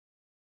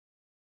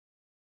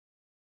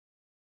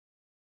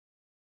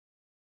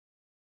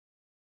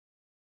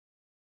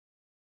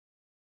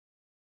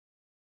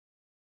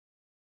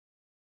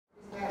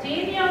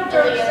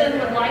Dirksen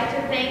would like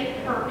to thank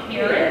her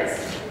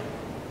parents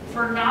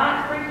for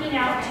not freaking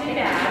out too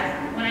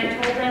bad when I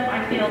told them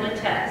I failed a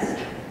test.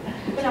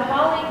 To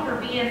Holly for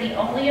being the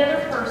only other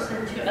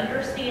person to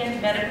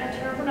understand medical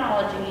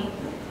terminology,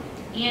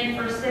 and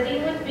for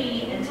sitting with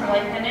me until I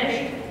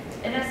finished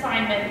an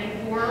assignment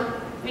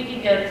before we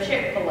could go to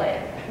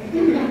Chick-fil-A.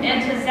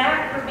 And to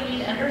Zach for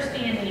being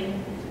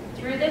understanding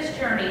through this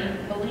journey,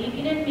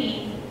 believing in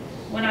me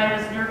when I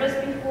was nervous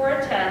before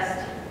a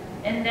test,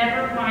 and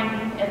never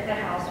minding if the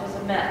house was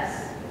a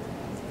mess.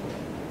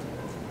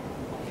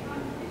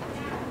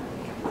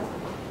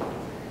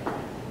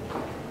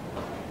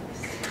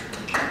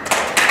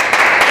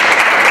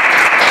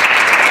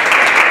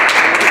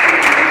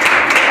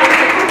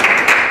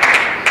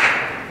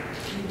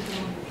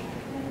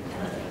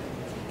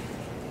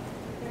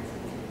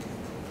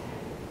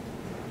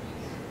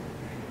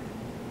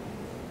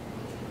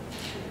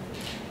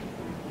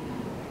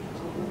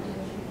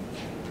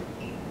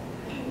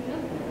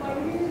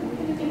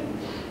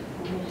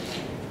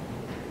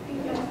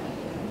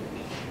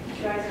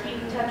 You guys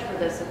keep in touch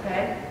with us,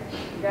 okay?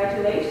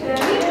 Congratulations.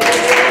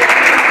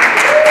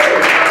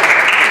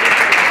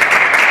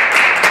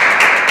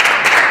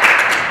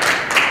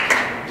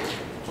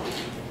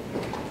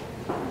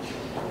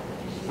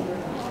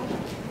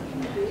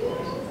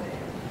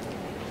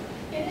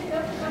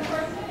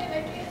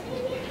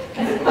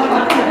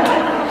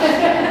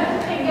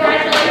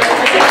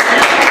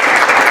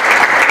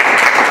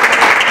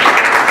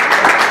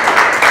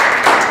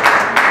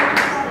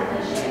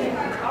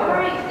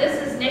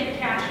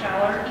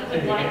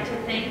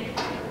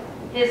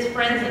 His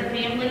friends and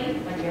family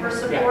for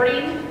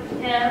supporting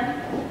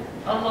him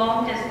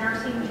along his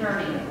nursing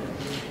journey.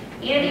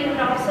 And he would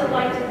also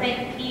like to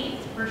thank Pete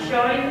for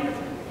showing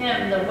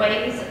him the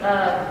ways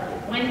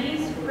of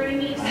Wendy's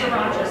creamy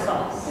sriracha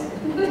sauce.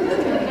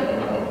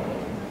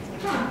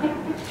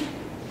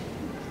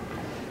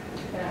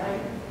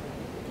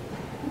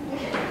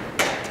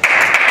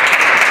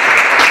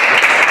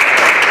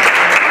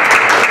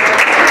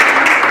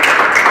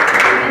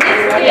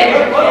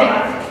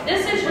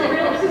 This is your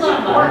real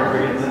diploma.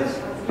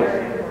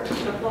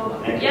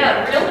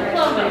 Yeah, real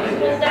diploma. We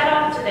pulled that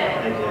off today.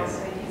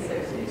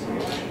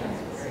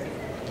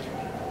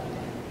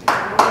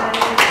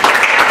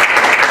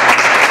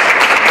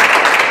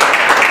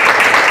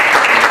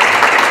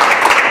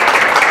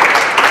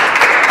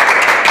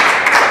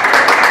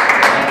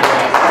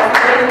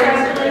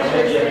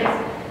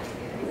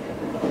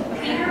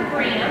 Peter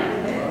Graham,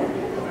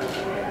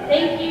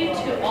 thank you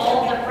to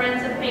all the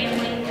friends and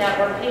family that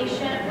were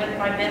patient with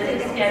my busy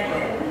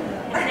schedule.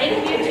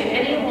 Thank you to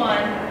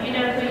anyone, you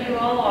know who you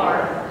all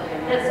are,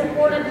 that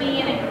supported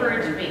me and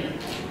encouraged me.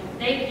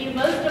 Thank you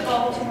most of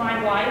all to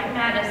my wife,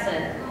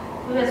 Madison,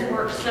 who has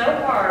worked so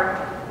hard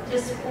to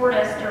support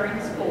us during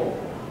school.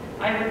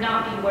 I would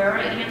not be where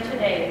I am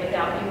today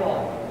without you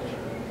all.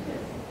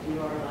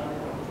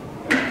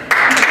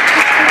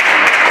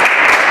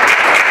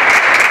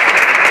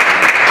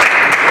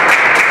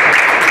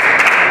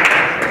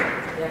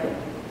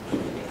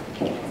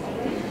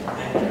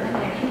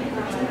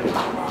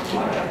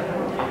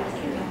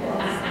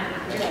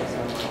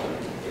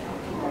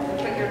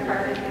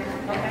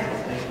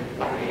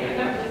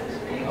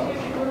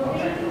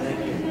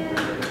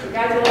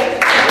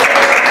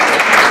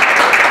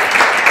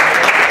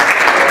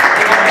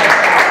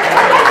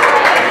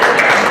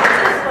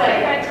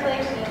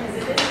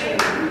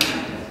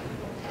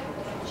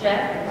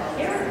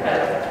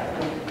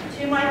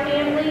 To my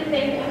family,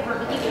 thank you for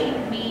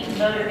keeping me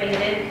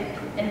motivated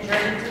and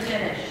driven to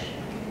finish.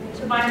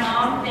 To my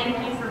mom, thank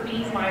you for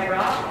being my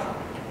rock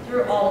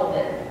through all of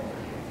it.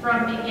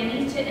 From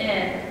beginning to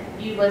end,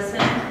 you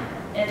listened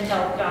and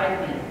helped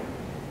guide me.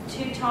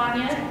 To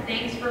Tanya,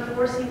 thanks for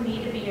forcing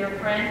me to be your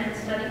friend and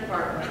study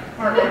partner.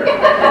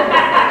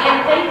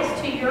 And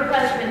thanks to your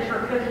husband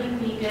for cooking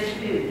me good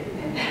food.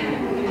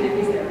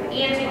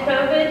 And to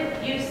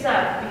COVID, you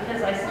suck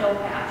because I still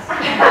passed.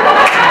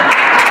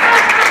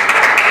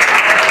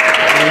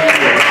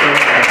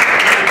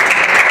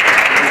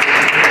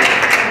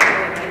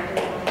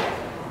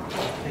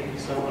 Thank you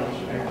so much.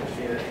 I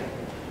appreciate it.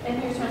 And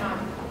here's my mom.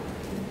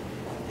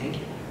 Thank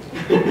you.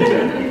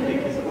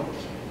 Thank you so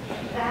much.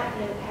 That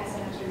has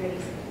an extra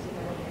raise.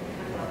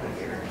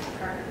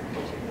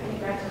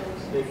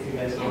 Congratulations. Thank you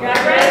guys so much.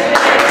 Congratulations.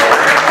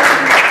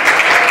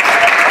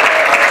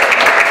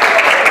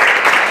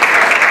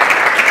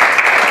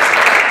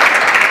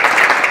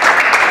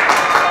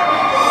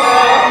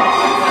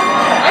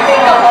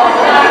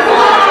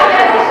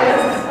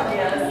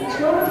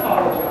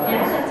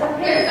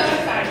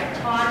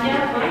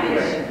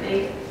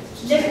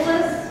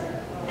 Nicholas,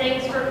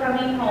 thanks for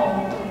coming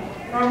home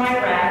from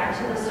Iraq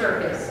to the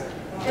circus,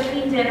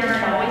 cooking dinner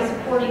and always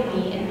supporting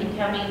me and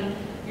becoming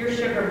your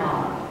sugar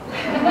mama.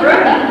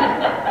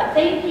 Brody,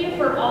 thank you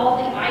for all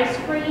the ice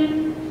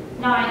cream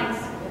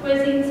nights,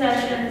 quizzing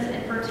sessions,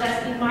 and for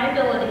testing my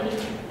ability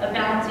of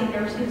balancing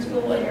nursing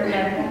school and your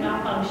medical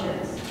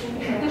malfunctions.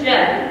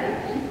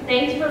 Jeff,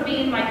 thanks for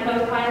being my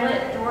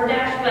co-pilot,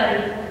 DoorDash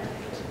buddy,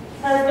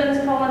 husband's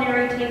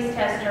culinary taste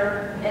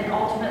tester, and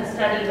ultimate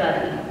study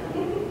buddy.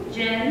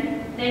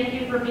 Jen, thank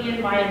you for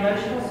being my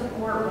emotional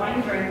support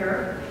wine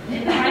drinker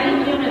and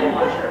tiny human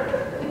watcher.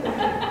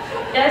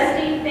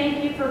 Dusty,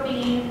 thank you for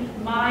being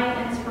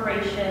my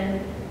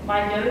inspiration,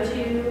 my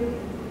go-to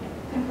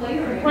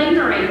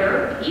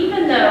complainerator,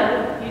 even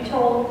though you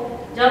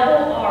told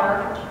double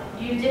R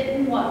you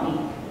didn't want me.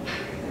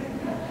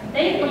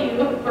 Thank you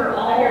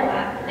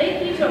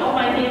to all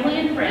my family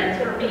and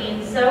friends for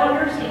being so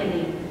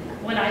understanding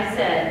when I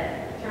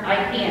said, I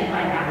can't,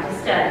 I have to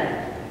study.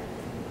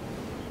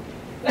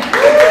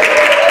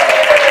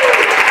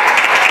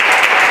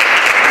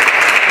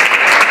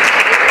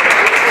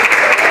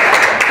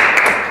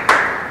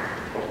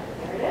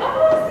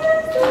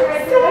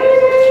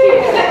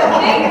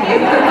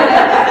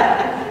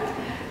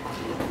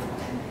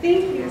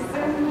 Thank you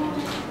so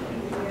much.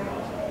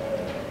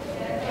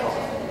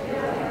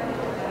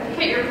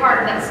 Put your card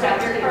in that stuff.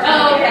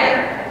 Oh, okay.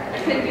 I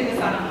couldn't do this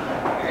on a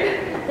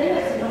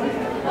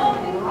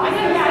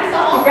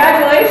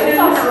Congratulations.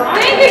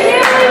 Thank you,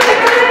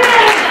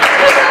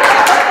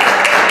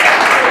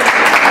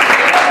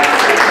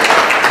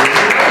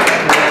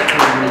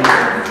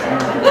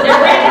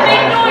 They're ready to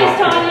make noise,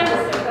 Tanya.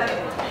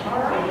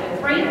 All right.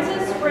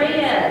 Francis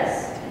Reyes.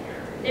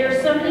 There are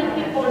so many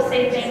people to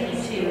say thank you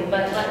to,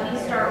 but let me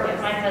start with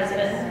my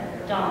husband,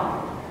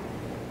 Dom.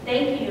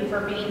 Thank you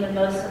for being the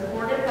most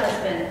supportive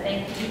husband.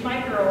 Thank you,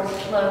 my girls,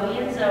 Chloe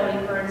and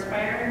Zoe, for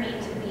inspiring me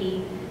to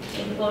be,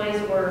 in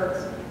Chloe's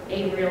words,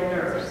 a real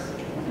nurse.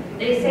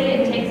 They say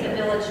it takes a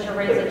village to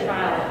raise a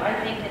child. I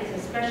think it's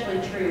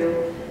especially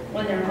true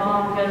when their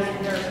mom goes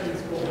to nursing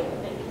school.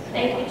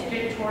 Thank you to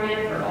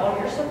Victoria for all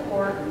your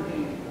support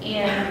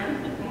and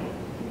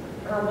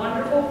her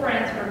wonderful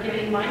friends for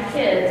giving my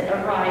kids a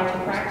ride to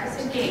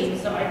practice and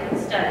games so I can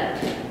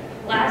study.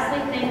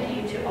 Lastly, thank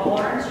you to all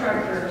our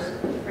instructors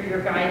for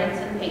your guidance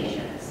and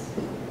patience.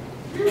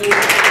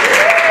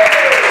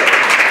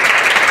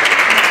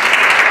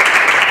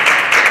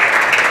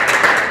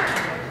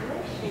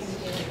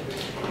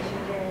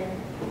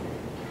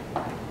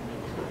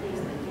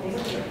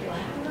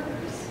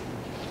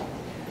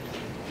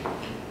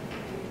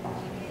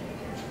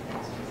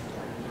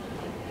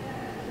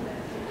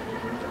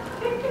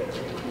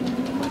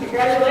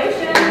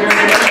 Congratulations.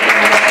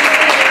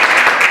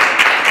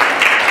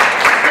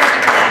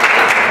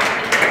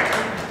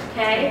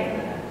 Okay,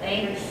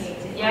 thanks.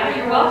 Yeah,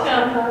 you're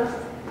welcome.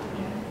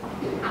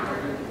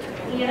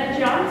 Leanna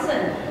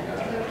Johnson.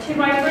 To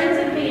my friends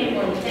and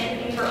family,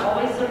 thank you for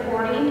always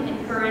supporting,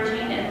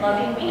 encouraging, and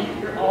loving me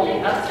through all the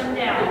ups and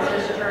downs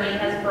this journey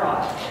has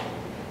brought.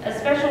 A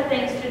special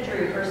thanks to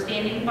Drew for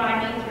standing by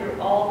me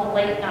through all the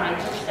late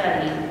nights of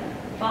studying,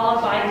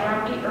 followed by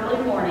grumpy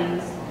early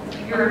mornings.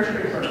 You're a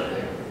trooper.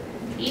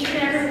 Each and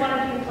every one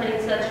of you played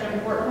such an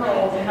important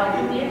role in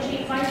helping me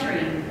achieve my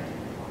dream.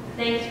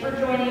 Thanks for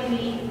joining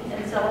me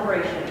in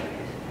celebration.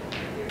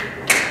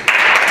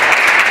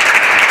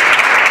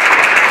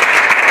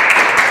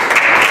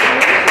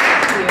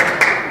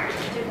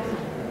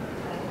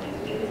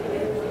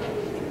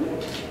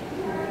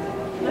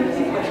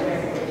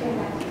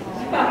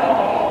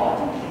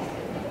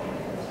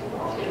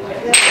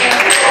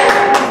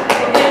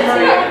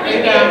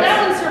 That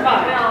one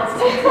survived.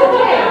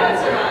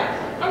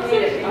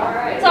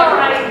 It's all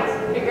right.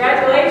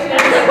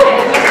 Congratulations.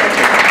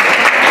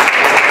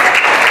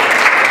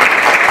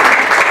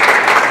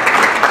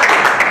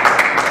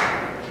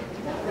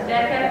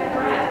 Rebecca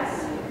Kratz.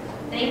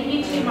 Thank you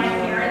to my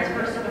parents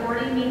for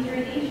supporting me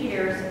through these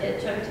years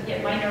it took to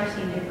get my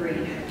nursing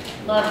degree.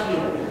 Love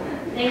you.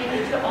 Thank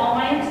you to all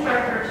my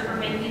instructors for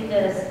making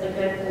this a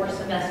good 4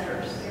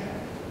 semesters.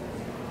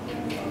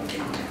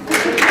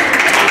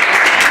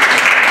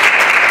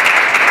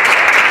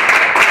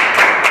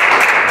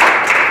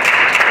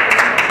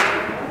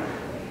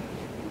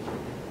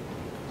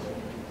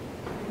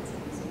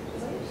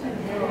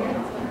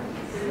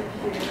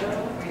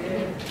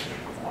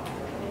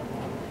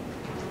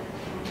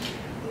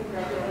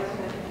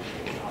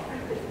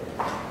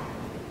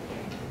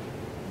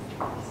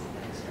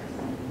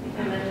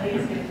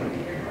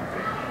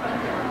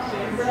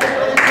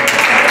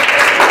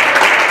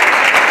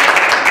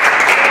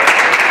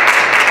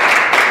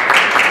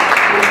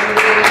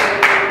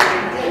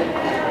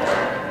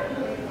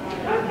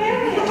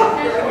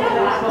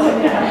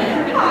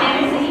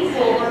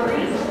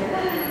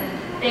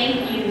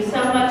 Thank you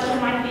so much to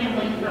my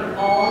family for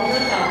all your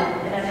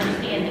help and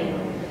understanding.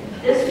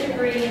 This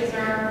degree is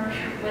earned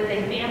with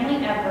a family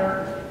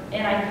effort,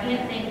 and I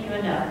can't thank you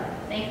enough.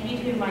 Thank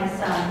you to my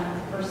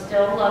son for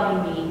still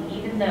loving me,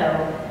 even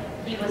though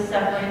he was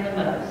suffering the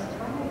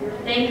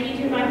most. Thank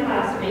you to my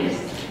classmates,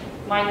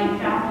 my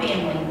newfound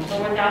family,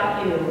 for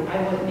without you,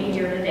 I wouldn't be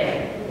here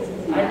today.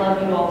 I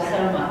love you all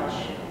so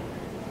much.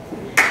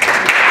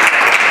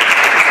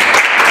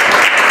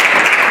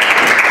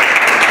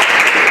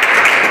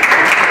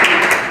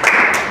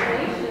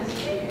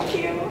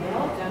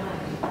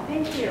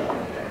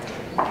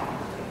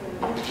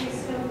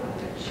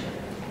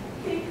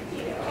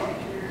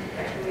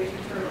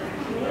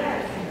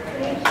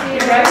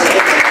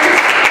 Congratulations.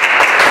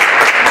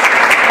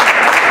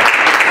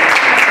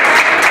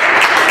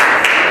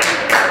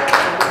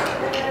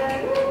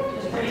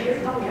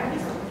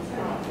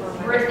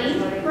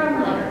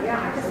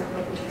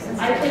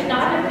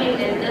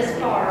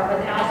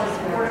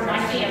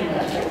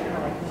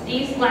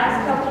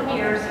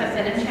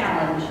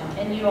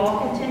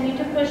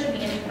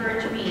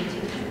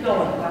 keep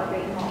going.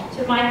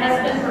 To my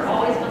husband for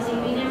always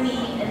believing in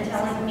me and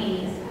telling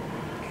me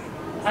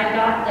I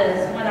got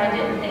this when I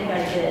didn't think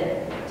I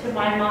did. To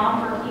my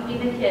mom for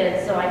keeping the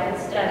kids so I could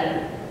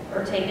study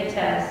or take a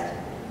test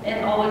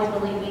and always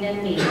believing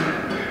in me.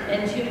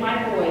 And to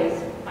my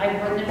boys, I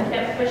wouldn't have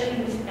kept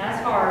pushing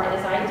as hard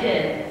as I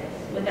did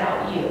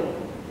without you.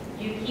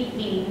 You keep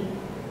me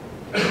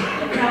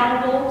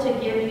accountable to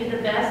give you the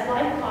best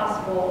life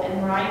possible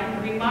and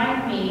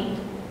remind me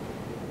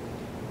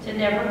to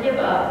never give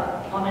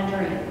up on a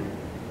dream.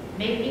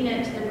 Making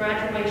it to the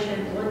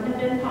graduation wouldn't have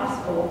been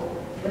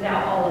possible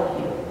without all of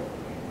you.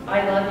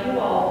 I love you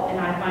all, and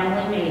I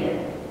finally made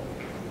it.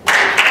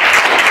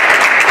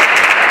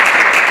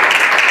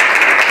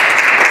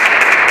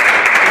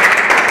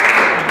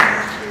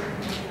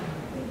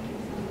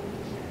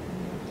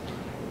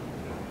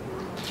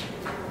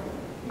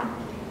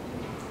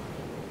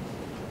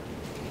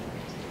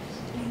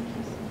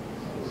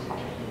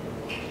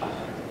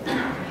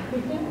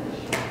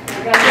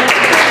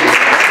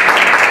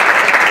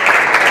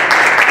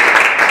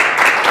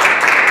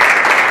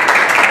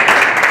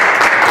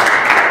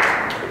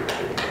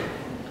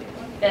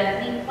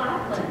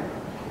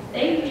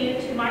 Thank you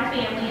to my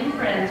family and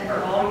friends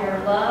for all your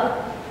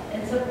love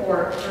and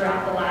support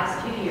throughout the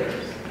last 2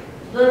 years.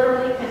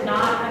 Literally could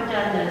not have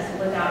done this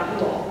without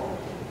you all.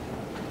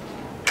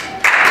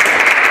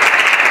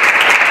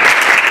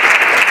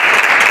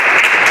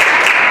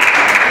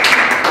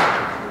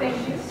 Thank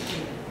you.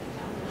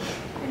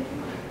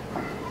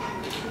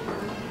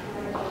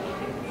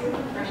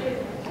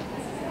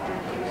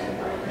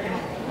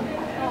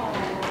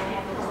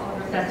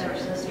 That's her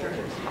sister.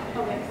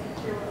 Okay.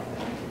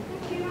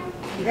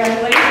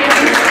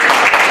 Congratulations.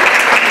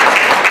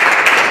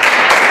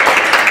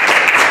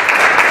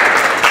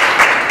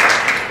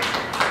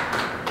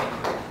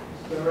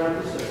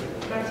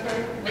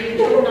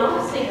 Rachel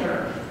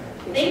Knopfsinger.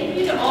 Thank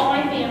you to all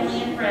my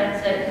family and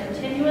friends that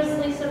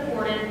continuously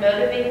supported,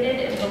 motivated,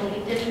 and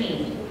believed in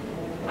me.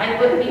 I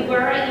wouldn't be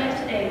where I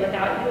am today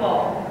without you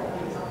all.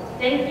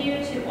 Thank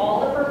you to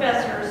all the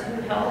professors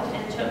who helped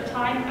and took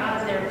time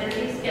out of their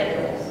busy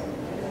schedules.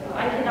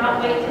 I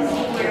cannot wait to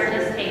see where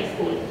this takes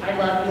me. I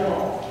love you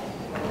all.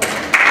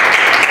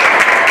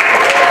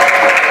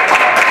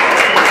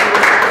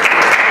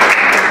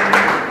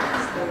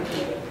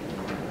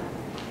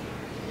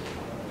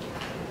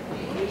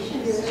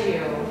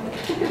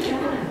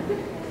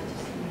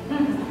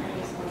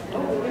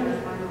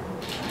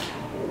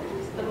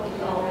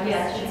 Oh,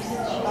 yes, she's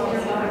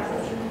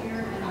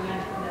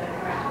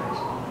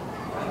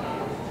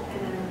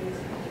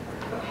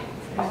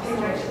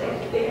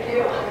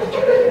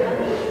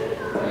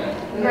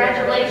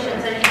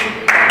Congratulations, and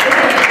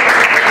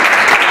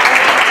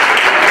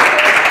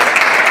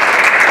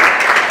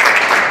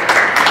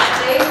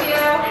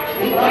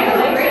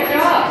Great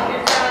job.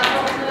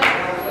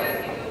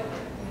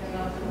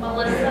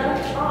 Melissa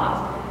Todd.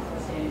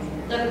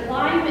 The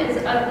climb is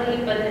ugly,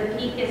 but the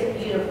peak is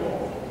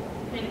beautiful.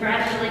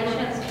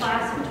 Congratulations,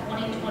 class of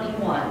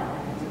 2021.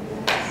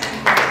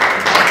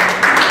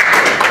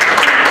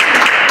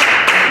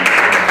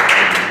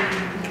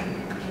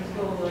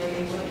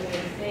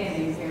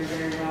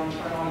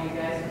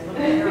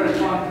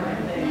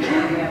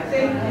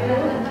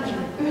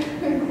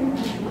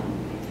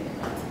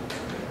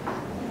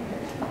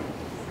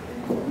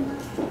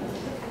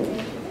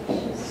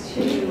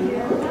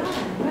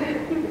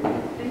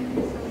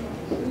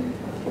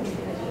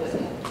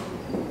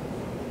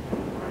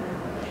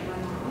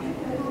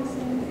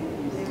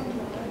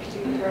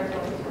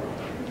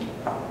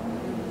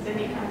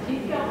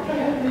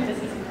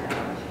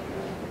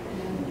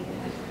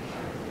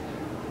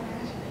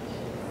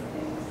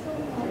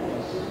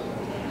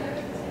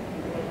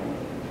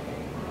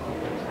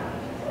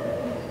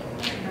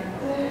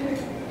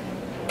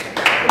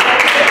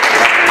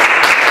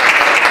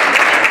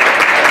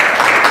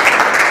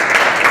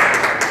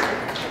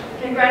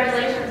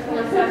 Congratulations,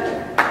 Melissa.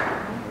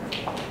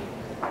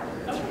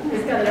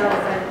 He's got it all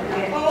set.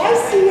 Oh, I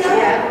see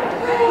it.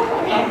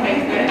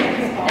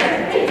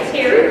 It's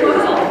Terry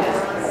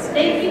Wells.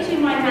 Thank you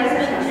to my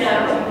husband,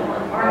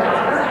 Joe, our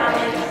daughter,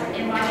 Alex,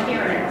 and my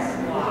parents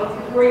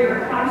for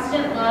your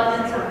constant love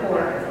and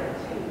support.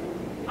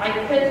 I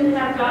couldn't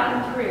have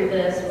gotten through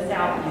this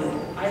without you.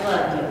 I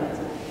love you.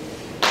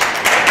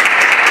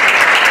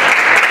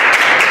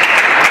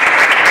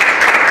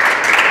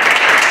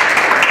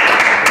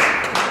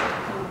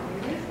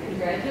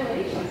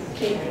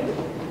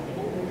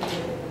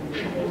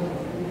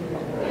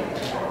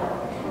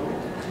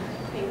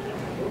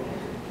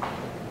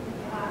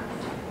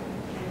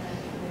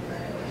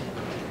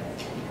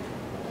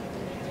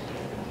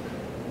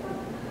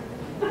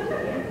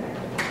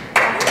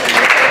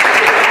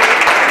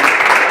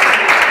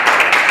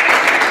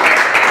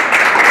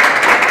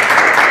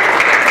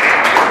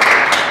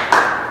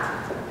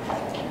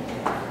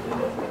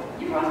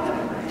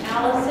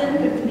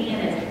 Allison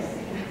Mannix.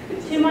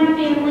 To my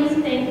family,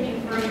 thank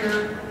you for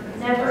your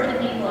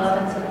never-ending love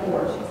and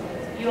support.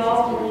 You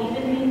all believe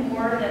in me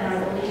more than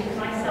I believe in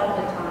myself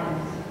at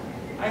times.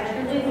 I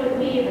truly wouldn't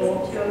be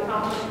able to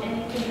accomplish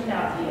anything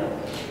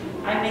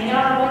I may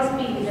not always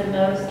be the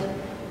most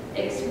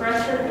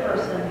expressive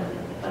person,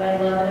 but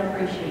I love and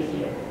appreciate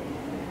you.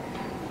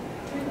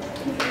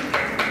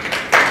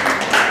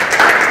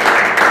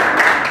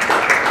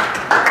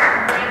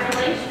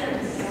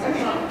 Congratulations.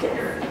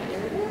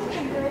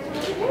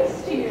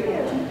 Congratulations to you.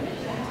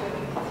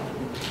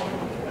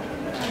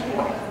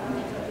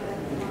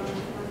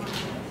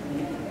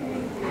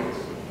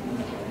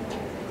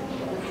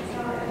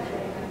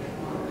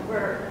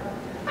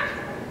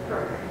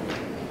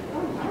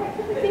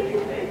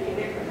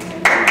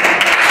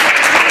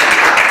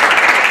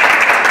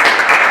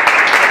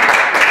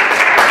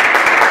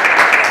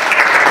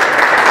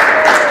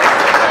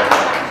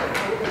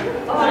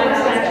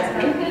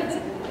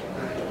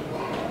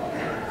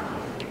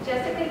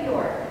 Jessica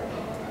York,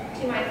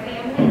 to my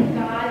family,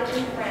 God,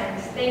 and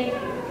friends, thank you.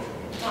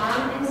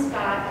 Mom and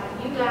Scott,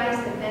 you guys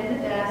have been the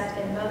best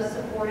and most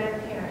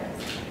supportive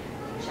parents.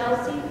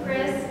 Chelsea,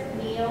 Chris,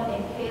 Neil,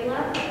 and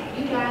Kayla,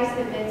 you guys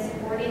have been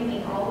supporting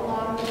me all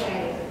along the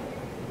way.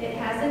 It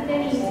hasn't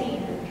been easy,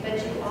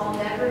 but you all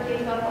never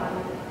gave up on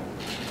me.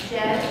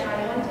 Jed,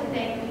 I want to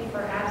thank you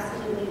for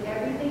absolutely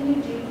everything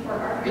you do for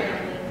our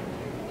family.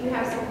 You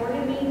have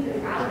supported me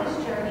throughout this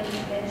journey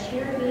and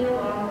cheered me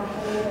along the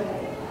whole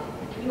way.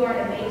 You are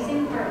an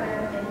amazing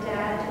partner and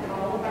dad to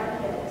all of our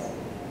kids.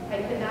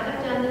 I could not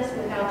have done this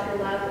without your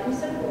love and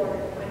support.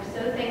 I'm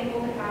so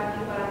thankful to have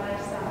you by my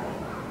side.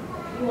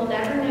 You will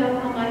never know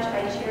how much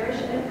I cherish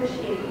and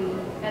appreciate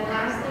you. And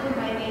lastly,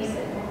 my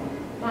Mason.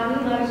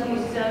 Mommy loves you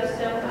so,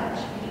 so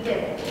much. You did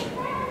it.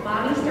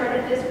 Mommy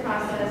started this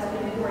process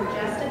when you were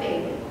just a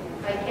baby.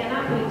 I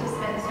cannot wait to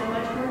spend so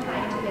much more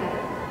time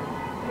together.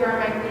 You are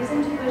my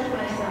reason to push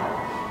myself.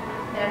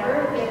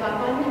 Never give up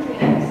on your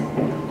dreams.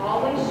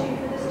 Always shoot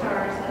for the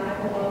stars, and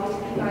I will always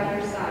be by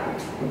your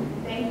side.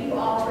 Thank you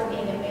all for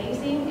being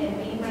amazing and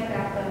being my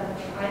backbone.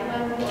 I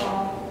love you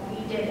all. We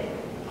did it.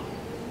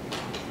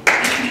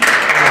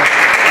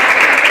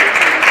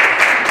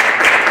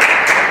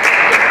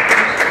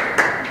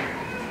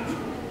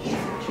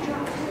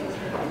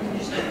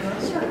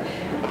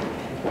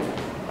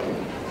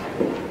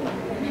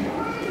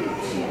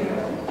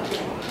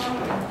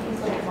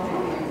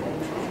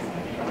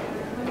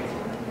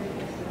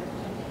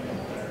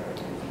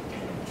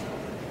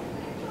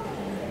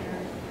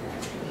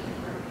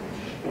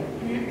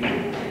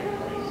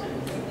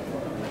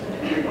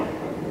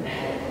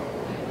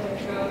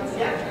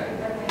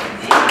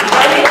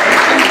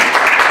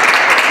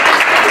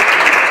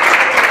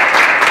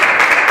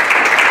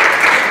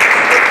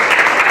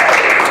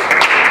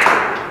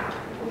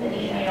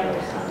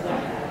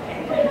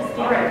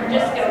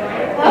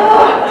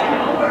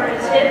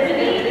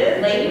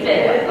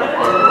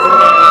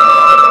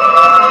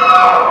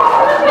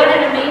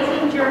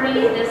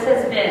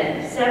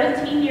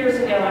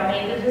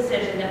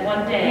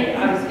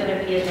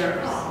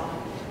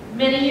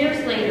 Many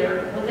years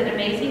later, with an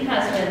amazing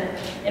husband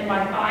and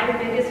my 5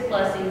 biggest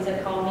blessings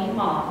that call me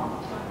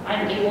Mom,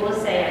 I'm able to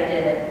say I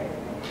did it.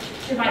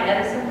 To my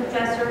Edison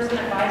professors and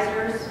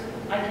advisors,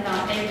 I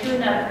cannot thank you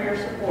enough for your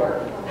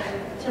support.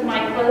 To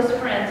my close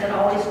friends that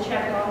always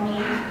checked on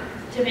me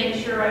to make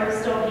sure I was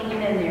still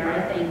hanging in there,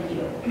 I thank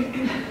you.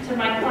 To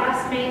my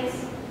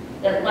classmates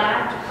that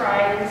laughed,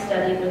 cried, and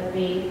studied with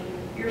me,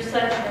 you're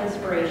such an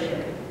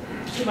inspiration.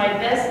 To my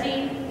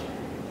bestie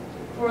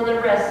for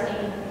the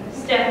restie,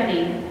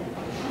 Stephanie,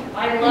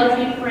 I love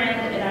you,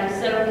 friend, and I'm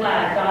so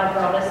glad God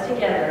brought us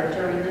together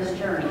during this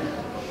journey.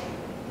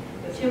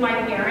 To my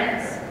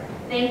parents,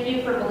 thank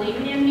you for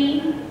believing in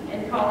me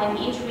and calling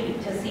each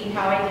week to see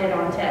how I did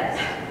on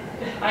tests.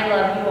 I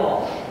love you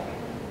all.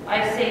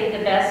 I've saved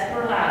the best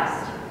for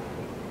last.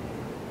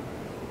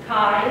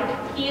 Kai,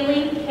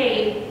 Keely,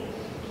 Kate,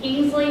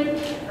 Kinsley,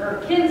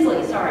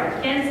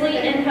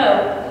 and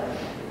Hope,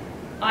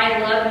 I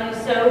love you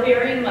so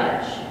very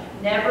much.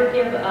 Never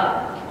give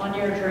up on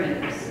your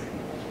dreams.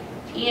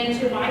 And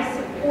to my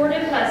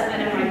supportive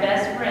husband and my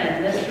best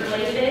friend, Mr.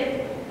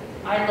 Leibig,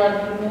 I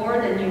love you more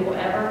than you will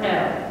ever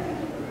know.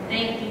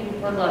 Thank you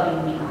for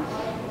loving me.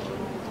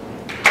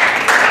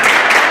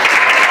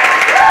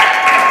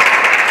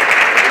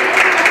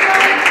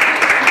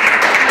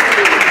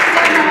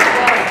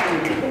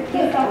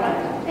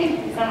 Thank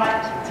you so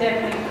much.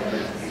 Tiffany.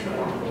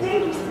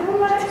 Thank you so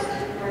much.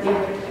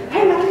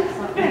 Hey, Mom.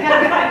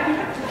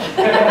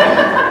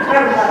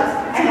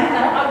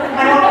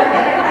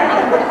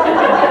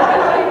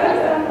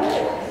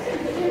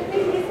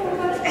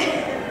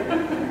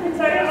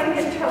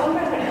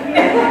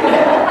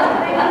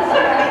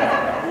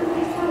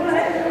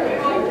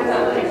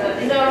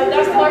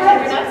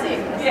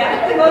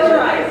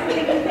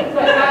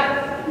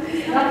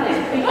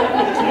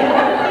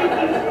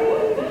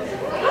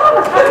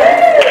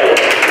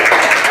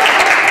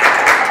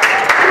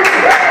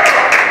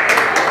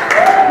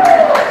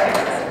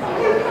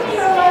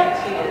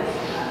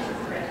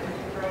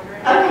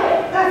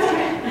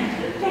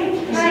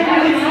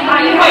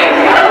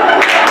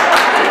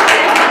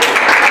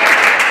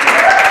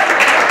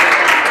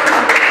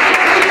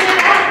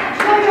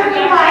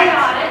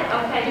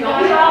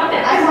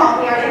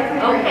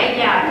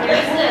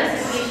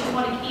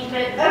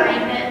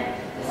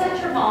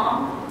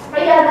 mom.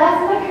 Oh yeah, that's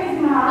my crazy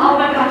mom. Oh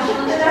my gosh, she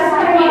looks just That's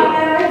my like you. mom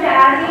and my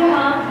daddy.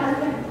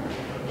 Husband.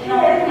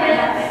 Kids.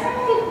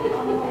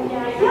 Oh,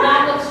 yeah, your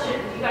mom looks,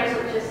 you guys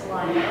look just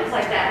alike. It looks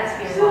like that. That's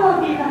She beautiful.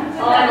 will be back.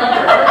 Oh, I love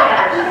her. Look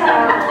at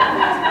her.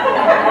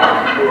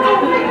 She's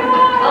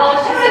adorable. Oh,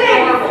 she's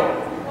adorable.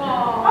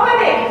 Oh my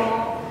baby.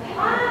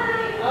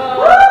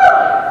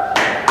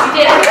 You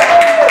did it.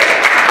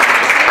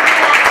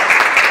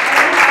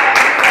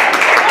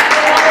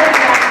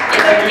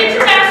 Get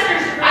your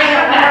master's degree. I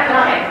know, back.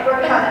 okay,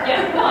 we're coming. Yeah,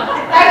 come on.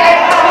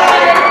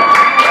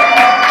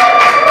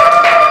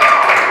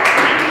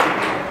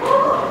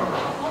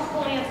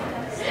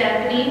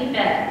 Stephanie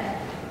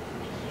Beck.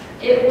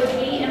 It would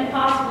be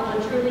impossible to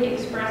truly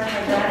express my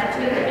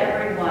gratitude to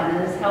everyone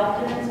that has helped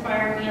and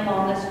inspired me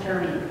along this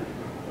journey.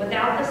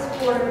 Without the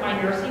support of my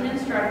nursing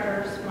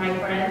instructors, my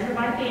friends, and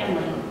my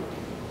family,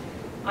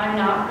 I'm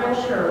not real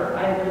sure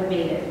I would have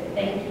made it.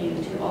 Thank you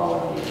to all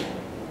of you.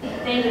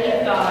 Thank you,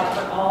 God,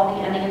 for all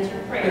the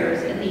unanswered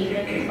prayers and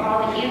all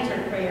the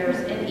answered prayers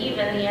and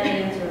even the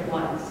unanswered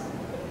ones.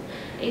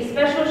 A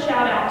special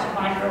shout out to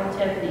my girl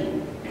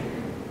Tiffany.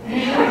 You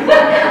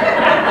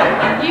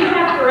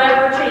have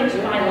forever changed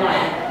my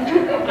life.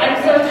 I'm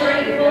so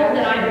grateful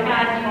that I've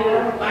had you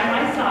by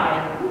my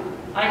side.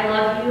 I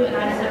love you and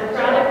I'm so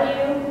proud of you.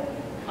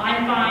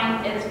 I'm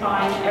fine, it's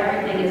fine,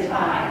 everything is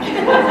fine.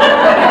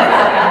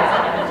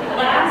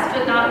 Last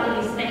but not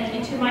least, thank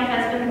you to my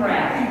husband,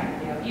 Brad.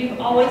 You've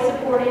always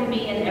supported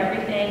me in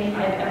everything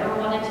I've ever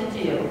wanted to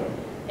do,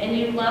 and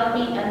you love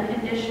me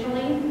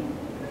unconditionally.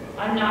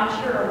 I'm not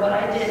sure what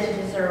I did to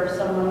deserve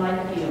someone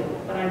like you,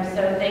 but I'm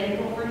so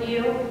thankful for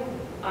you.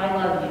 I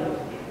love you.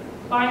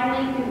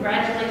 Finally,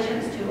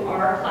 congratulations to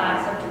our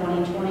class of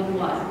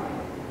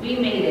 2021. We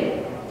made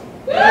it.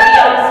 Pretty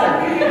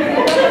awesome.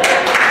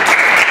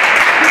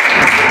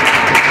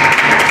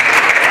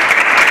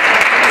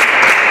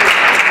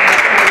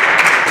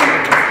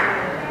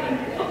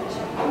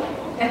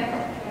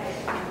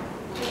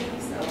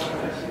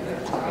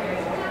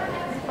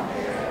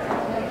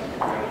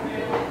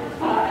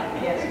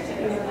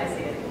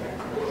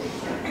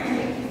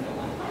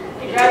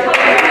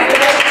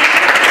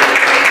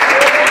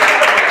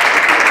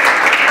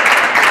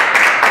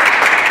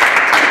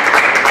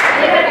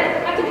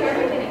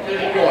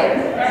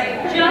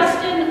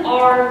 Justin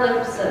R.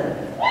 Lipson.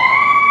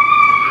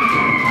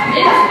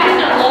 It's been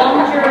a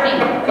long journey,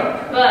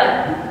 but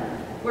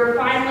we're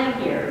finally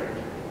here.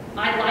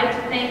 I'd like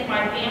to thank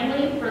my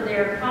family for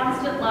their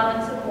constant love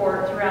and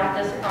support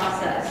throughout this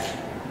process.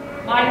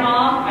 My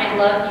mom, I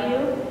love you.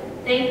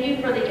 Thank you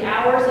for the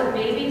hours of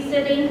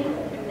babysitting.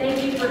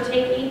 Thank you for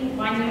taking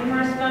my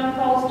numerous phone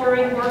calls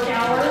during work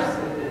hours.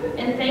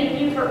 And thank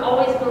you for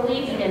always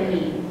believing in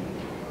me.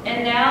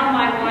 And now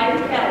my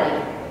wife, Kelly.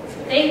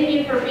 Thank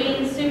you for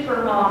being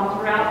super mom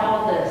throughout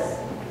all this.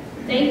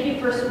 Thank you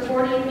for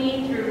supporting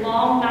me through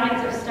long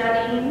nights of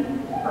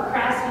studying,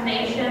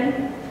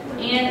 procrastination,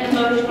 and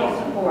emotional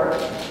support.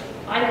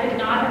 I could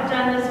not have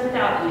done this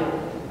without you.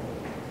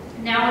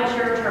 Now it's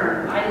your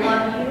turn. I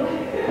love you.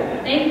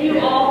 Thank you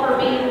all for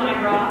being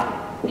my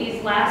rock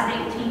these last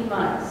 18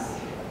 months.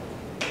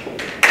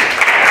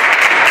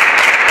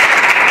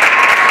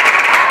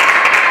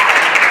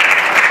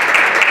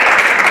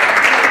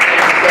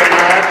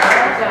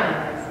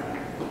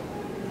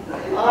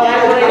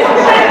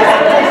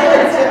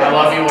 I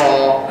love you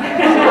all.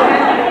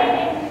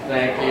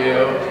 Thank you.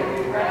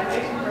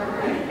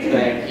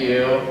 Thank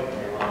you.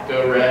 Go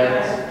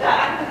Reds.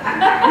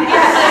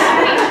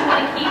 You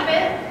want to keep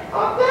it?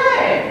 Oh,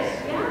 thanks.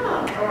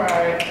 Yeah. All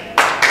right.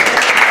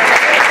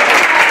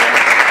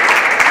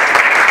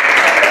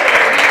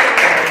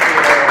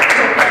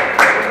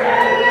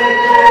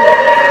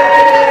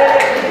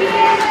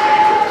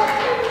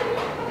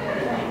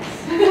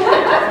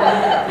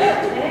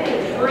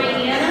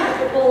 Brianna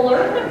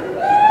Fuller.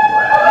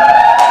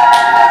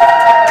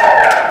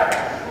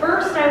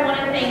 First, I want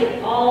to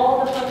thank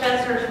all the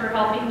professors for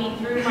helping me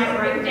through my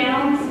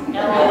breakdowns.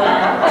 LOL.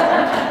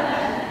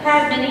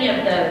 Had many of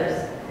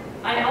those.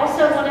 I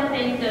also want to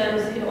thank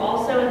those who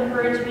also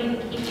encouraged me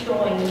to keep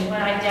going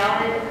when I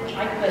doubted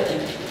I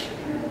couldn't.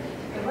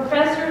 The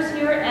professors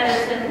here at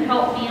Edison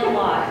helped me a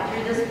lot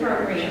through this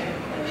program.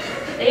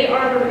 They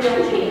are the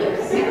real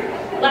champs.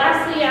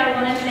 Lastly, I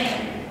want to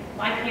thank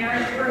my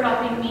parents for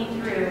helping me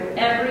through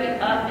every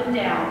up and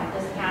down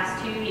this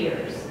past 2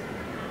 years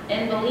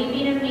and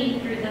believing in me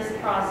through this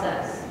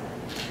process.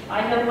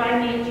 I hope I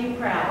made you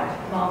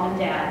proud, Mom and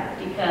Dad,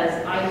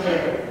 because I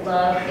did.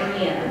 Love,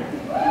 Brianna.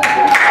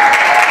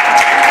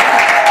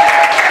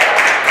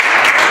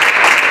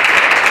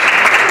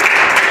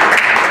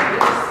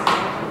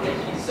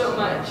 Thank you so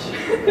much.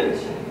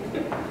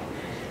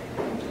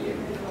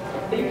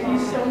 Thank you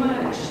so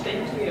much.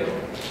 Thank you.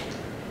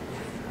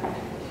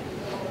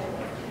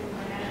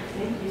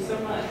 Thank you so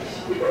much.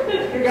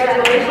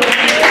 Congratulations.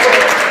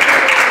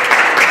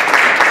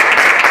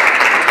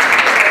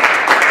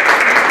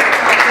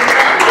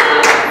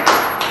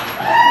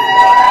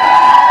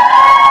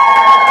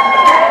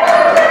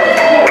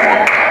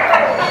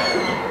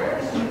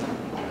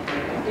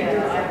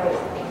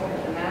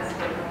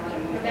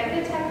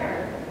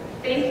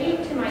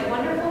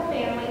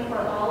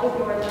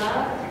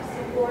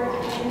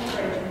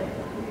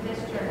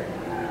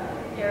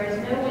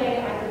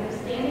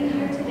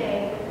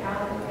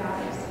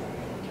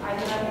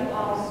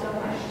 all so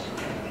much.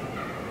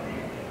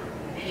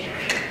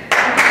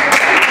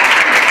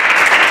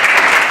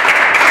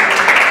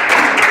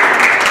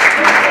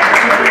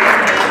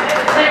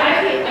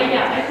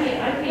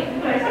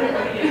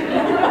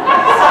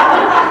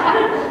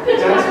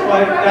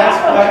 That's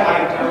why I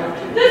don't.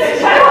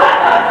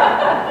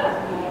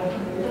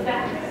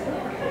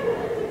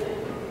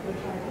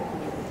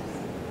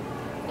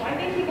 Well, I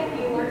think you got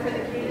the award for the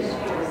cutest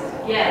shoes.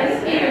 Yes,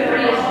 you're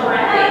pretty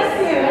shredded.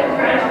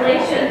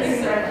 Congratulations.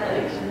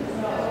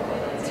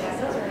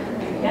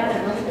 Yeah,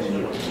 they're really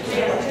cute.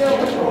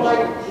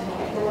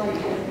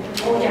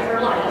 Yeah, for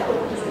life.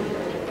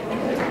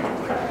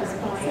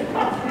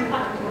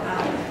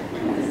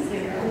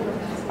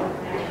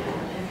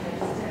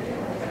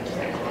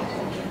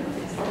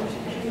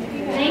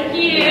 Thank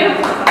you.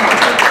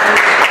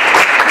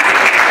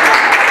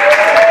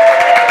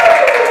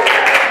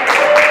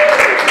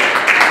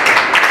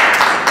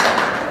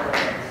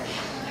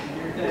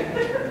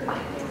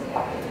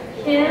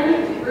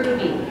 Kim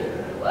Ruby.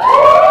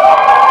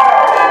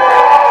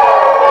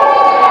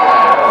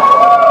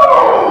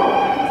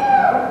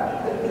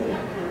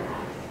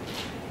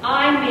 I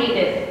made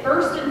it.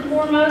 First and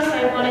foremost,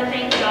 I want to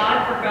thank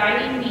God for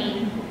guiding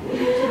me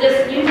to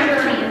this new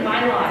journey in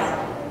my life.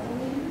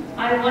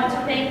 I want to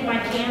thank my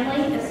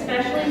family,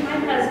 especially my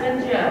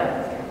husband, Joe.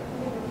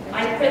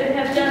 I couldn't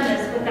have done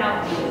this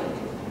without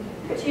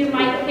you. To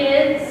my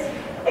kids,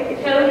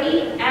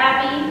 Cody,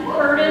 Abby,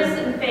 Curtis,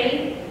 and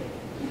Faith,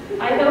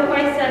 I hope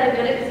I set a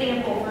good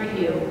example for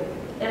you,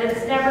 that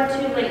it's never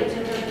too late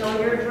to fulfill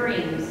your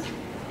dreams,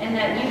 and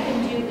that you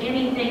can do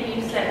anything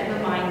you set your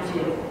mind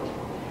to.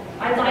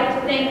 I'd like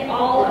to thank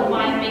all of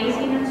my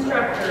amazing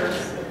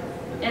instructors.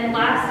 And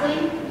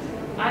lastly,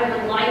 I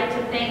would like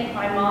to thank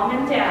my mom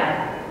and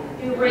dad,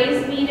 who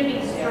raised me to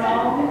be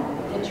strong,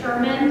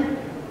 determined,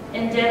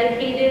 and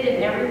dedicated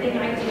in everything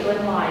I do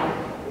in life.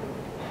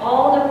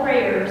 All the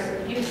prayers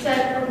you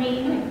said for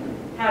me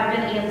have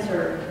been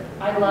answered.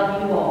 I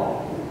love you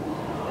all.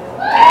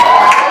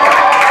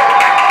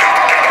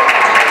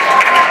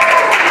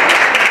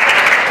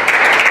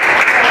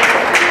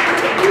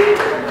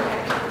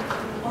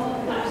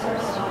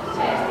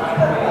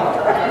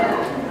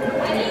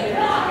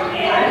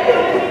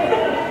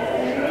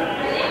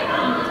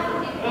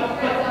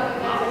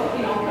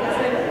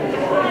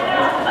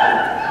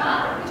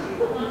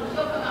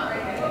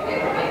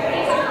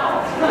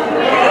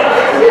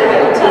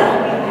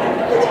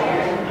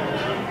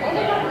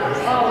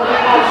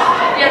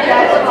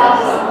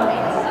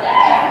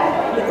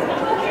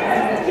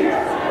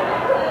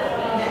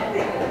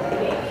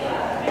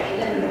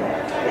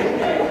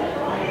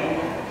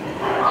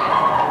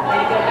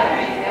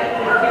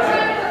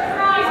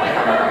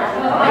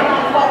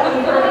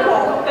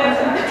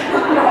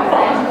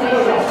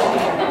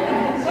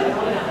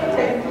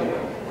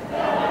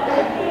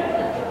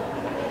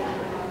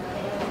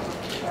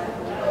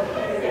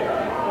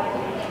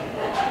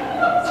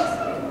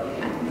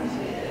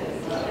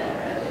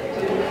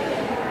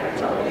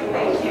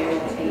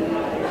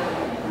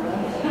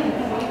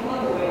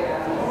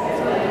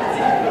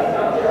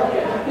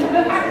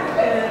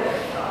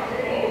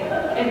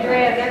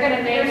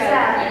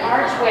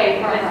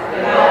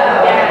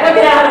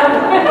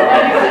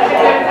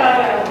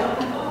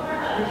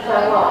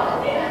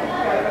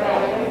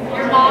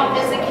 Your mom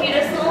is the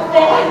cutest little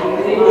thing.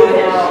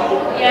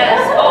 Yes.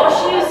 Oh,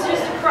 she was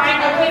just crying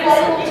the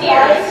cutest little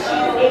tears.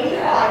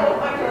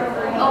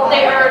 Oh,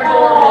 they are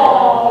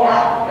adorable.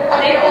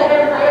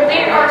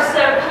 They are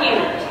so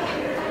cute.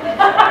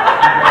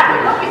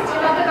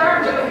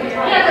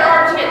 Yeah, their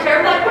arms get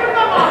tired. Like, where'd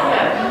my mom go?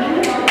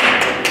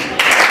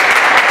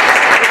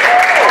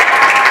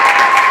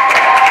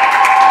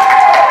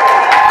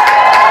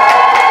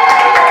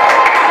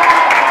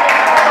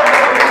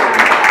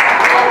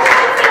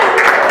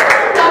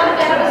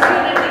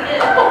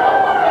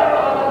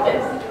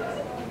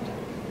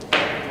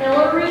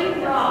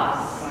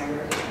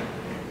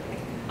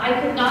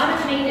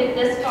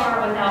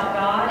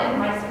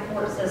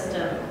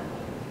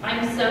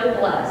 I'm so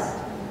blessed.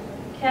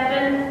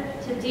 Kevin,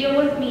 to deal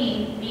with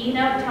me being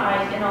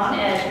uptight and on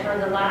edge for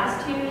the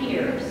last 2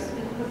 years.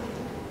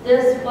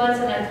 This was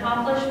an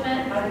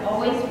accomplishment I've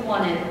always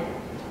wanted,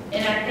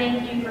 and I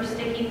thank you for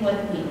sticking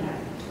with me,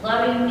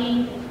 loving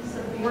me,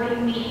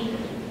 supporting me,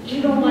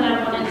 even when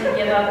I wanted to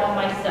give up on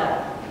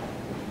myself.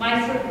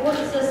 My support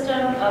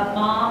system of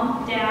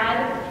Mom,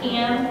 Dad,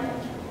 Pam,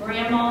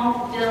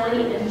 Grandma,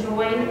 Billy, and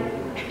Joy,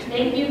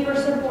 thank you for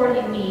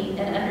supporting me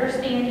and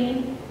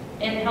understanding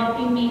and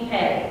helping me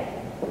pay.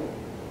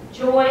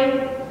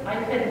 Joy,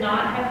 I could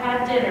not have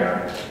had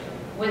dinner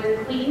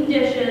with clean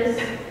dishes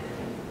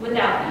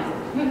without you.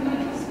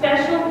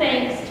 Special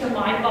thanks to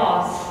my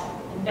boss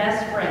and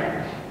best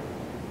friend,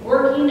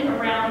 working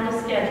around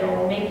the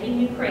schedule,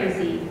 making you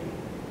crazy.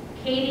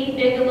 Katie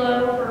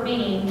Bigelow for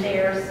being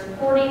there,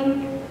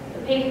 supporting the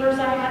papers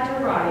I had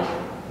to write.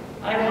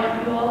 I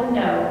want you all to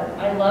know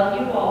I love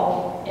you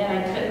all, and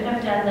I couldn't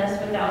have done this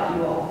without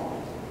you all.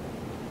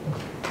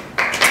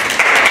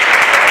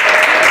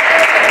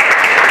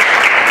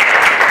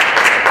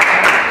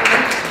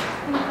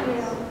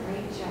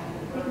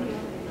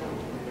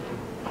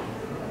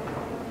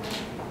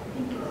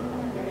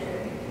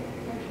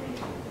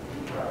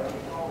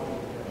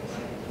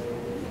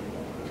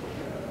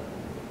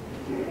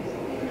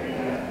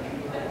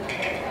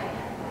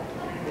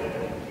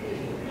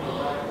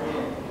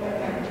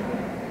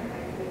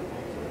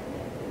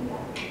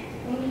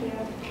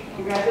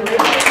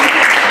 Congratulations.